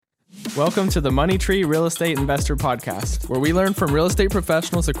Welcome to the Money Tree Real Estate Investor Podcast, where we learn from real estate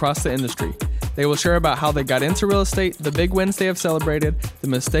professionals across the industry. They will share about how they got into real estate, the big wins they have celebrated, the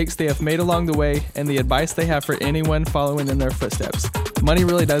mistakes they have made along the way, and the advice they have for anyone following in their footsteps. Money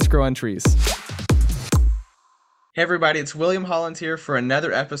really does grow on trees. Hey everybody, it's William Holland here for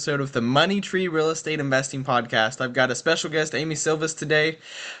another episode of the Money Tree Real Estate Investing Podcast. I've got a special guest, Amy Sylvis, today.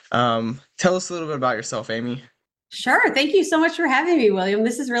 Tell us a little bit about yourself, Amy. Sure. Thank you so much for having me, William.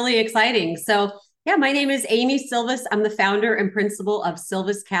 This is really exciting. My name is Amy Sylvis. I'm the founder and principal of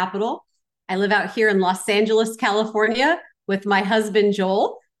Sylvis Capital. I live out here in Los Angeles, California with my husband,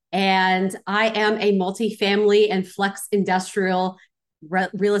 Joel, and I am a multifamily and flex industrial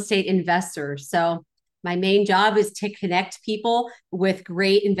real estate investor. So my main job is to connect people with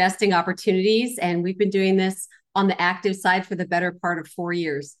great investing opportunities. And we've been doing this on the active side for the better part of 4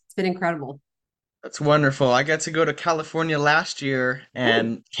 years. It's been incredible. That's wonderful. I got to go to California last year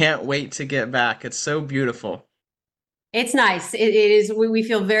and can't wait to get back. It's so beautiful. It's nice. It is. We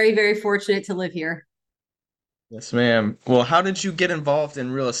feel very, very fortunate to live here. Yes, ma'am. Well, how did you get involved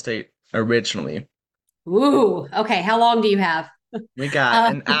in real estate originally? Ooh, okay. How long do you have? We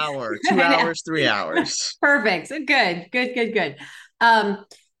got an hour, 2 hours, 3 hours. Perfect. Good.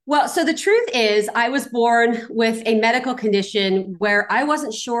 So the truth is, I was born with a medical condition where I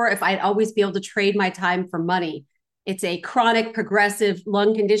wasn't sure if I'd always be able to trade my time for money. It's a chronic progressive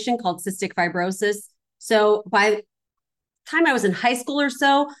lung condition called cystic fibrosis. So by the time I was in high school or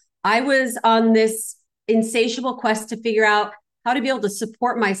so, I was on this insatiable quest to figure out how to be able to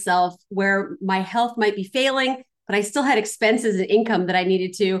support myself where my health might be failing, but I still had expenses and income that I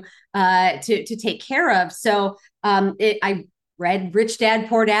needed to take care of. I read Rich Dad,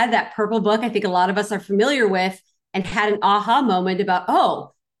 Poor Dad, that purple book I think a lot of us are familiar with, and had an aha moment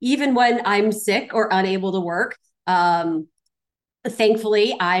about, even when I'm sick or unable to work,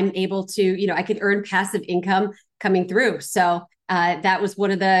 thankfully I'm able to, I could earn passive income coming through. So that was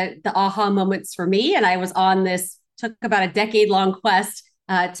one of the aha moments for me. And I was on this, took about a decade long quest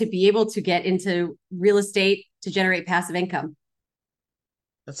to be able to get into real estate to generate passive income.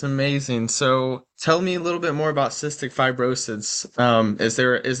 That's amazing. So tell me a little bit more about cystic fibrosis.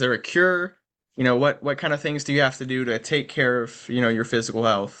 Is there a cure? What kind of things do you have to do to take care of, your physical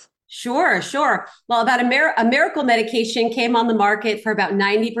health? Sure. Well, about a miracle medication came on the market for about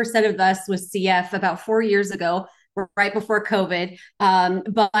 90% of us with CF about 4 years ago, right before COVID.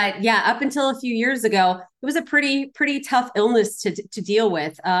 But yeah, up until a few years ago, it was a pretty tough illness to deal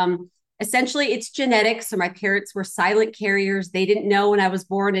with. Essentially, it's genetics. So my parents were silent carriers. They didn't know when I was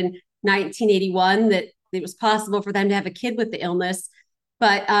born in 1981 that it was possible for them to have a kid with the illness.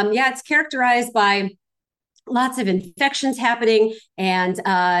 But it's characterized by lots of infections happening and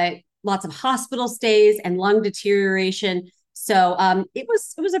lots of hospital stays and lung deterioration. So it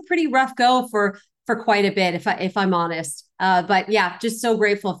was a pretty rough go for quite a bit, if I'm honest. But yeah, just so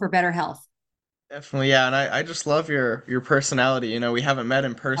grateful for better health. Definitely, yeah, and I just love your personality. We haven't met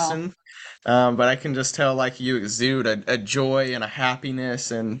in person, but I can just tell like you exude a joy and a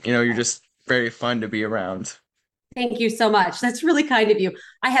happiness, and you're just very fun to be around. Thank you so much. That's really kind of you.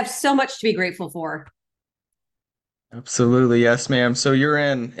 I have so much to be grateful for. Absolutely, yes, ma'am. So you're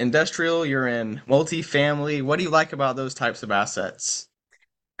in industrial, you're in multifamily. What do you like about those types of assets?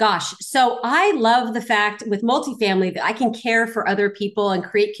 Gosh, so I love the fact with multifamily that I can care for other people and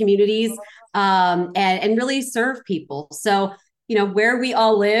create communities and really serve people. So, where we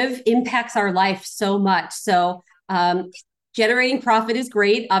all live impacts our life so much. So, generating profit is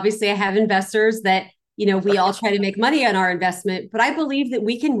great. Obviously, I have investors that, we all try to make money on our investment, but I believe that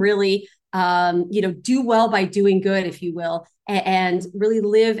we can really, do well by doing good, if you will, and really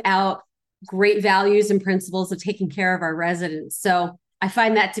live out great values and principles of taking care of our residents. So, I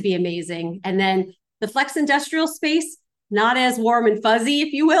find that to be amazing. And then the flex industrial space, not as warm and fuzzy,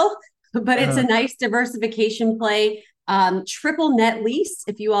 if you will, but it's a nice diversification play. Triple net lease,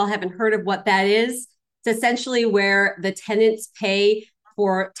 if you all haven't heard of what that is, it's essentially where the tenants pay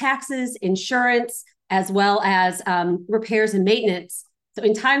for taxes, insurance, as well as repairs and maintenance. So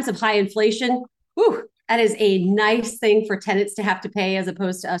in times of high inflation, that is a nice thing for tenants to have to pay as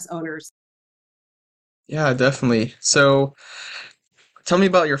opposed to us owners. Yeah, definitely. So tell me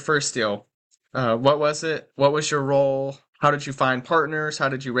about your first deal. What was it? What was your role? How did you find partners? How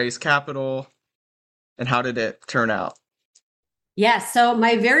did you raise capital? And how did it turn out? Yes. So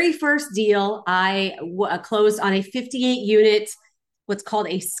my very first deal, I closed on a 58 unit, what's called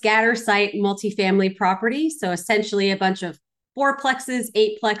a scatter site multifamily property. So essentially a bunch of fourplexes,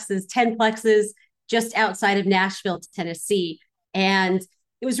 eightplexes, tenplexes just outside of Nashville, Tennessee. And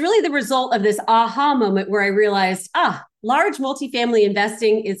it was really the result of this aha moment where I realized, large multifamily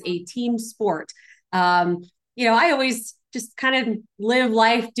investing is a team sport. I always just kind of live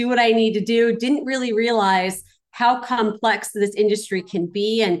life, do what I need to do. Didn't really realize how complex this industry can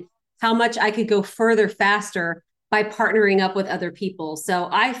be and how much I could go further faster by partnering up with other people. So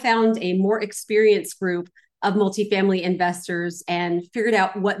I found a more experienced group of multifamily investors and figured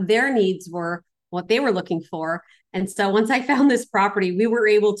out what their needs were, what they were looking for. And so once I found this property, we were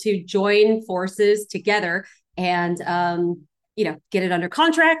able to join forces together and get it under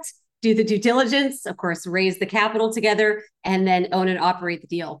contract, do the due diligence, of course, raise the capital together, and then own and operate the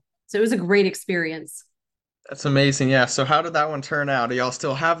deal. So it was a great experience. That's amazing. Yeah. So how did that one turn out? Do y'all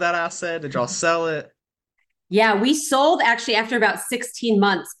still have that asset? Did y'all sell it? Yeah, we sold actually after about 16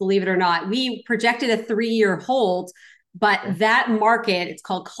 months, believe it or not. We projected a 3-year hold, but that market, it's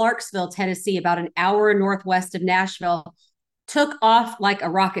called Clarksville, Tennessee, about an hour northwest of Nashville, took off like a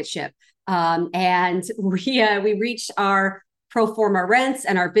rocket ship. And we reached our pro forma rents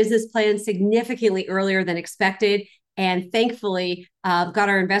and our business plan significantly earlier than expected. And thankfully, got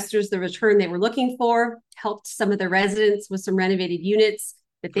our investors the return they were looking for, helped some of the residents with some renovated units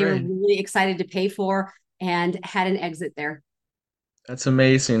that they were really excited to pay for, and had an exit there. That's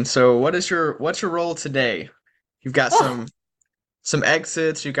amazing. So what's your role today? You've got some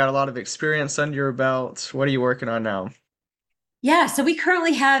exits, you've got a lot of experience under your belt. What are you working on now? Yeah, so we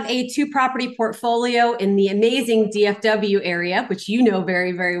currently have a 2-property portfolio in the amazing DFW area, which you know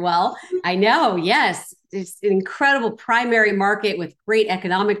very, very well. I know, yes. It's an incredible primary market with great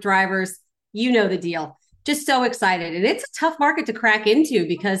economic drivers. You know the deal. Just so excited. And it's a tough market to crack into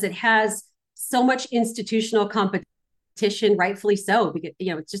because it has so much institutional competition, rightfully so, because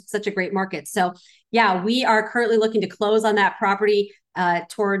it's just such a great market. So yeah, we are currently looking to close on that property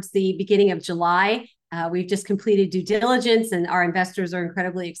towards the beginning of July. We've just completed due diligence and our investors are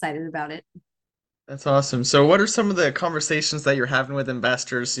incredibly excited about it. That's awesome. So what are some of the conversations that you're having with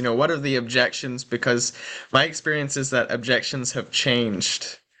investors? What are the objections? Because my experience is that objections have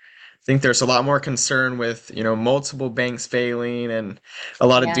changed. I think there's a lot more concern with, multiple banks failing and a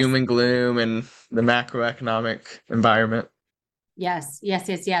lot of Yes. doom and gloom and the macroeconomic environment. Yes, yes,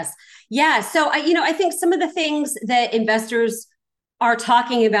 yes, yes. Yeah. So I think some of the things that investors are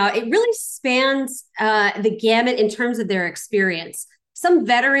talking about, it really spans the gamut in terms of their experience. Some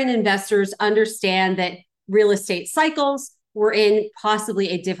veteran investors understand that real estate cycles, we're in possibly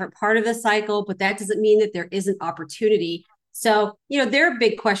a different part of the cycle, but that doesn't mean that there isn't opportunity. So, their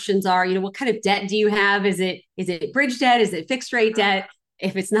big questions are, what kind of debt do you have? Is it bridge debt? Is it fixed rate debt?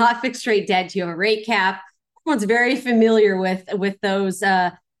 If it's not fixed rate debt, do you have a rate cap? Everyone's very familiar with those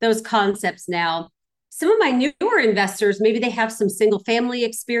concepts now. Some of my newer investors, maybe they have some single family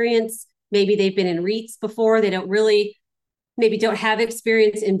experience. Maybe they've been in REITs before. They maybe don't have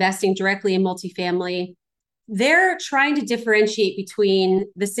experience investing directly in multifamily. They're trying to differentiate between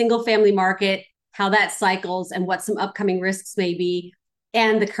the single family market, how that cycles, and what some upcoming risks may be,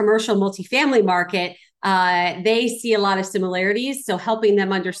 and the commercial multifamily market. They see a lot of similarities. So helping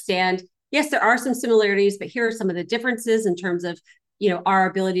them understand, yes, there are some similarities, but here are some of the differences in terms of, our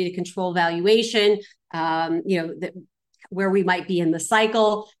ability to control valuation, where we might be in the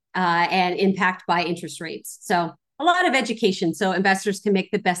cycle, and impact by interest rates. So a lot of education so investors can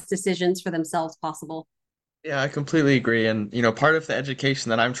make the best decisions for themselves possible. Yeah, I completely agree. And, part of the education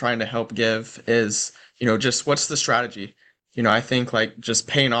that I'm trying to help give is, just what's the strategy? I think like just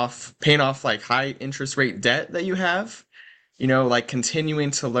paying off like high interest rate debt that you have, like continuing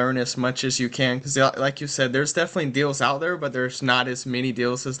to learn as much as you can. Because like you said, there's definitely deals out there, but there's not as many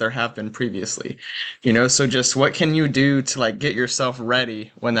deals as there have been previously. So just what can you do to like get yourself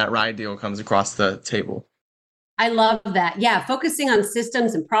ready when that right deal comes across the table? I love that. Yeah, focusing on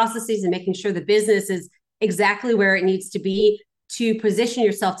systems and processes and making sure the business is exactly where it needs to be to position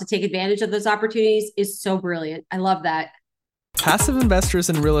yourself to take advantage of those opportunities is so brilliant. I love that. Passive investors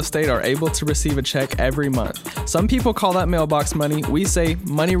in real estate are able to receive a check every month. Some people call that mailbox money. We say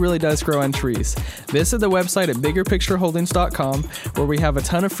money really does grow on trees. Visit the website at biggerpictureholdings.com, where we have a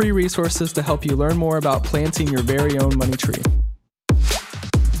ton of free resources to help you learn more about planting your very own money tree.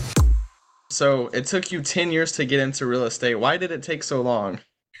 So it took you 10 years to get into real estate. Why did it take so long?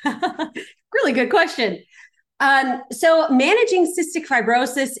 Really good question. So managing cystic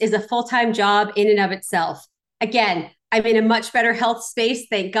fibrosis is a full-time job in and of itself. Again, I'm in a much better health space,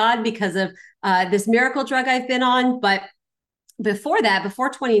 thank God, because of this miracle drug I've been on. But before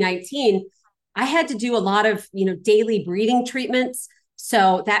 2019, I had to do a lot of, daily breathing treatments.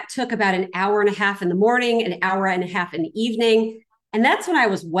 So that took about an hour and a half in the morning, an hour and a half in the evening. And that's when I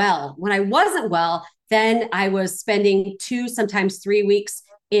was well. When I wasn't well, then I was spending 2, sometimes 3 weeks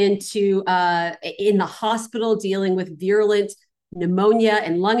into in the hospital dealing with virulent pneumonia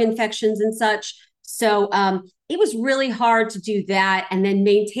and lung infections and such. So it was really hard to do that and then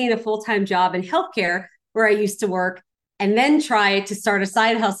maintain a full-time job in healthcare where I used to work, and then try to start a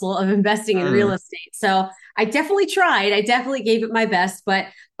side hustle of investing in real estate. So I definitely tried. I definitely gave it my best, but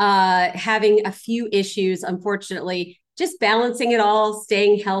having a few issues, unfortunately, just balancing it all,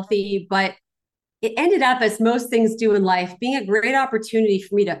 staying healthy. But it ended up, as most things do in life, being a great opportunity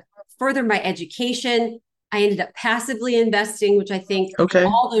for me to further my education. I ended up passively investing, which I think Okay.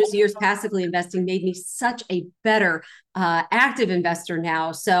 all those years passively investing made me such a better active investor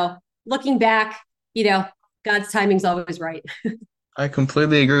now. So looking back, God's timing's always right. I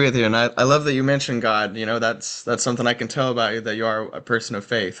completely agree with you, and I love that you mentioned God. That's something I can tell about you, that you are a person of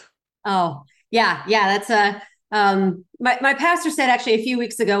faith. Oh, yeah, yeah. That's a my pastor said actually a few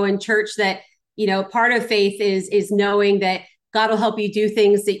weeks ago in church that, part of faith is knowing that God will help you do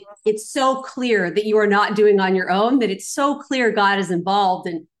things that it's so clear that you are not doing on your own, that it's so clear God is involved,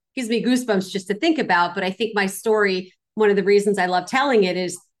 and gives me goosebumps just to think about. But I think my story, one of the reasons I love telling it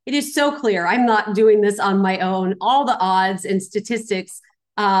is so clear I'm not doing this on my own. All the odds and statistics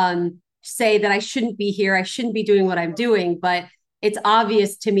say that I shouldn't be here. I shouldn't be doing what I'm doing, but it's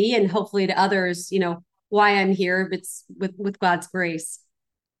obvious to me and hopefully to others, why I'm here. It's with God's grace.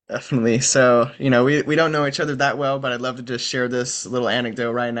 Definitely. So, we don't know each other that well, but I'd love to just share this little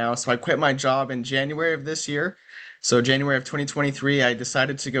anecdote right now. So, I quit my job in January of this year. So, January of 2023, I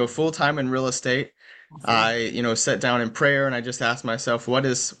decided to go full time in real estate. Awesome. I, sat down in prayer and I just asked myself,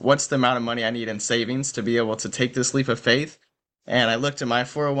 what's the amount of money I need in savings to be able to take this leap of faith? And I looked at my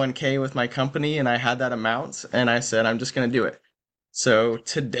 401k with my company and I had that amount and I said, I'm just going to do it. So,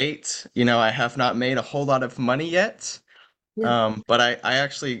 to date, I have not made a whole lot of money yet. Yeah. But I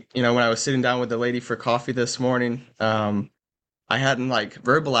actually, when I was sitting down with the lady for coffee this morning, I hadn't like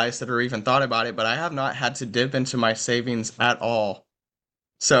verbalized it or even thought about it, but I have not had to dip into my savings at all.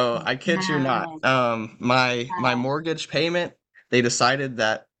 So I kid you not. Wow. My Wow. mortgage payment, they decided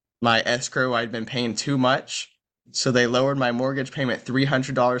that my escrow I'd been paying too much. So they lowered my mortgage payment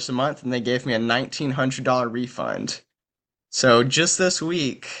 $300 a month and they gave me a $1,900 refund. So just this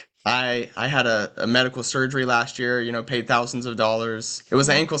week, I had a medical surgery last year, paid thousands of dollars. It was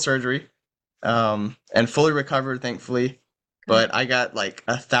Yeah. ankle surgery, and fully recovered, thankfully. Good. But I got like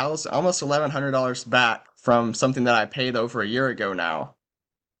almost $1,100 back from something that I paid over a year ago now.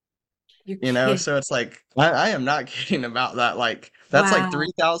 You're kidding. So it's like I am not kidding about that. Like that's like Wow.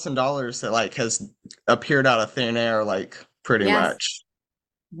 $3,000 that like has appeared out of thin air, like pretty Yes.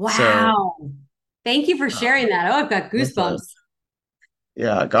 much. So, Wow. Thank you for sharing that. Oh, I've got definitely. goosebumps.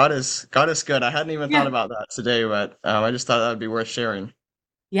 Yeah, God is good. I hadn't even thought Yeah. about that today, but I just thought that would be worth sharing.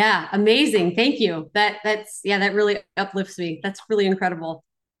 Yeah. Amazing. Thank you. That's yeah, that really uplifts me. That's really incredible.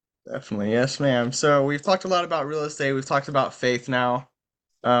 Definitely, yes, ma'am. So we've talked a lot about real estate. We've talked about faith now.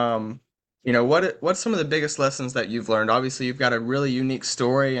 Um, what's some of the biggest lessons that you've learned? Obviously, you've got a really unique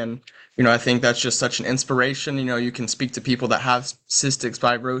story, and I think that's just such an inspiration. You can speak to people that have cystic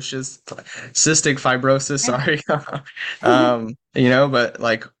fibrosis. Sorry. But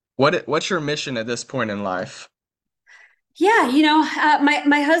like, what's your mission at this point in life? Yeah,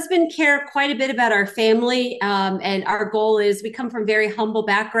 my husband care quite a bit about our family, and our goal is we come from very humble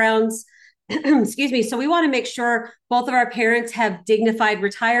backgrounds. Excuse me. So we want to make sure both of our parents have dignified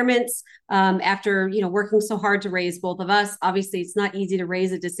retirements after working so hard to raise both of us. Obviously, it's not easy to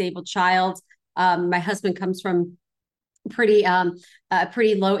raise a disabled child. My husband comes from pretty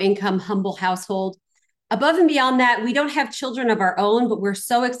pretty low income, humble household. Above and beyond that, we don't have children of our own, but we're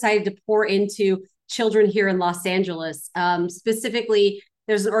so excited to pour into children here in Los Angeles. Specifically,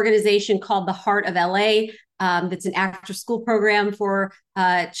 there's an organization called the Heart of LA. That's an after school program for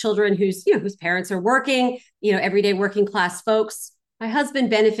children whose parents are working, everyday working class folks. My husband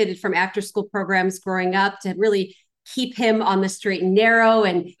benefited from after school programs growing up to really keep him on the straight and narrow,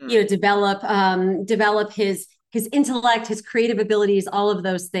 and develop his intellect, his creative abilities, all of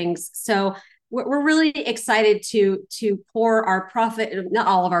those things. So we're really excited to pour our profit, not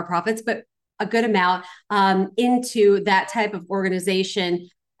all of our profits, but a good amount into that type of organization,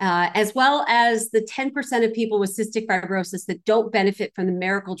 as well as the 10% of people with cystic fibrosis that don't benefit from the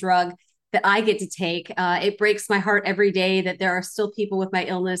miracle drug that I get to take. It breaks my heart every day that there are still people with my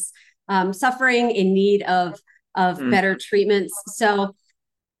illness suffering in need of Mm. better treatments. So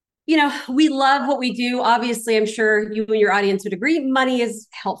we love what we do. Obviously, I'm sure you and your audience would agree. Money is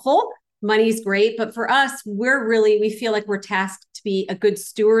helpful. Money's great. But for us, we feel like we're tasked to be a good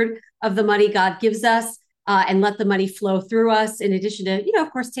steward of the money God gives us, and let the money flow through us, in addition to,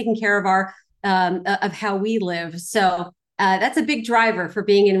 of course, taking care of of how we live. So that's a big driver for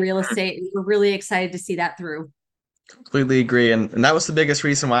being in real estate. And we're really excited to see that through. Completely agree. And that was the biggest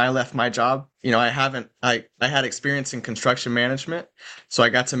reason why I left my job. I had experience in construction management. So I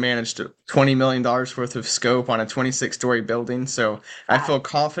got to manage $20 million worth of scope on a 26-story building. So I feel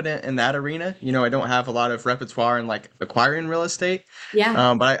confident in that arena. I don't have a lot of repertoire in like acquiring real estate.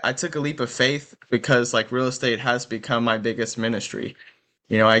 Yeah. But I took a leap of faith because like real estate has become my biggest ministry.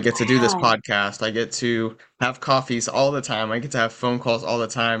 I get to do this Wow. podcast. I get to have coffees all the time. I get to have phone calls all the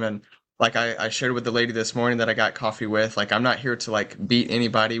time. And like I shared with the lady this morning that I got coffee with, like I'm not here to like beat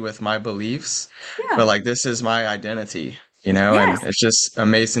anybody with my beliefs, but Yeah. like this is my identity, and Yes. it's just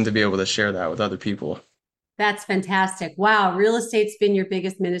amazing to be able to share that with other people. That's fantastic. Wow. Real estate's been your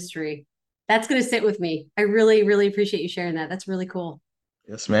biggest ministry. That's going to sit with me. I really, really appreciate you sharing that. That's really cool.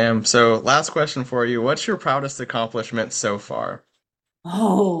 Yes, ma'am. So last question for you. What's your proudest accomplishment so far?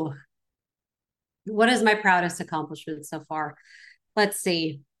 Oh, what is my proudest accomplishment so far? Let's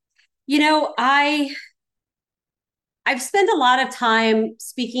see. You know, I I've spent a lot of time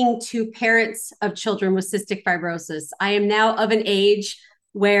speaking to parents of children with cystic fibrosis. I am now of an age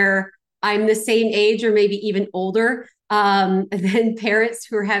where I'm the same age or maybe even older than parents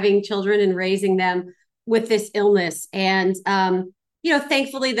who are having children and raising them with this illness. And,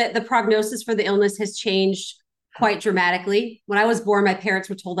 thankfully that the prognosis for the illness has changed quite dramatically. When I was born, my parents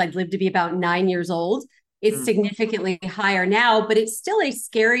were told I'd live to be about 9 years old. It's Mm. significantly higher now, but it's still a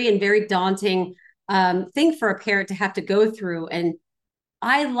scary and very daunting thing for a parent to have to go through. And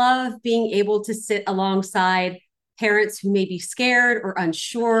I love being able to sit alongside parents who may be scared or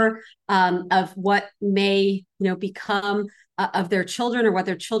unsure of what may, become of their children or what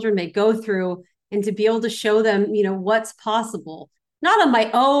their children may go through, and to be able to show them, what's possible. Not on my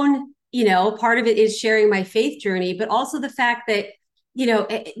own, part of it is sharing my faith journey, but also the fact that,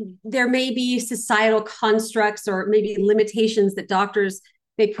 there may be societal constructs or maybe limitations that doctors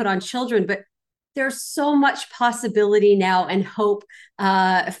may put on children, but there's so much possibility now and hope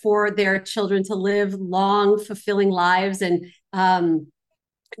for their children to live long, fulfilling lives and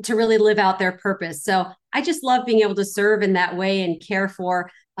to really live out their purpose. So I just love being able to serve in that way and care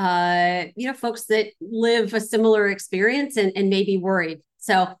for, folks that live a similar experience and may be worried.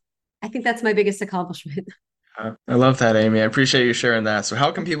 So I think that's my biggest accomplishment. I love that, Amy. I appreciate you sharing that. So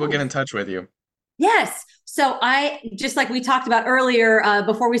how can people get in touch with you? Yes. So I, just like we talked about earlier,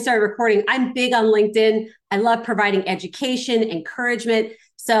 before we started recording, I'm big on LinkedIn. I love providing education, encouragement.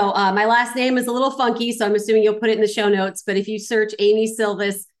 So my last name is a little funky, so I'm assuming you'll put it in the show notes. But if you search Amy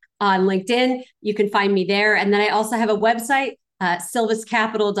Sylvis on LinkedIn, you can find me there. And then I also have a website,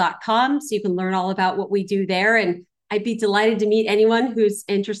 sylviscapital.com, so you can learn all about what we do there. And I'd be delighted to meet anyone who's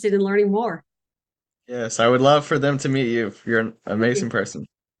interested in learning more. Yes, I would love for them to meet you. You're an amazing person.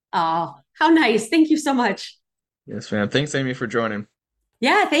 Oh, how nice. Thank you so much. Yes, ma'am. Thanks, Amy, for joining.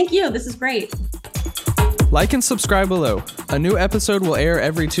 Yeah, thank you. This is great. Like and subscribe below. A new episode will air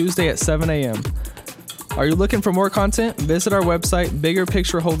every Tuesday at 7 a.m. Are you looking for more content? Visit our website,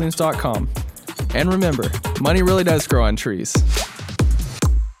 biggerpictureholdings.com. And remember, money really does grow on trees.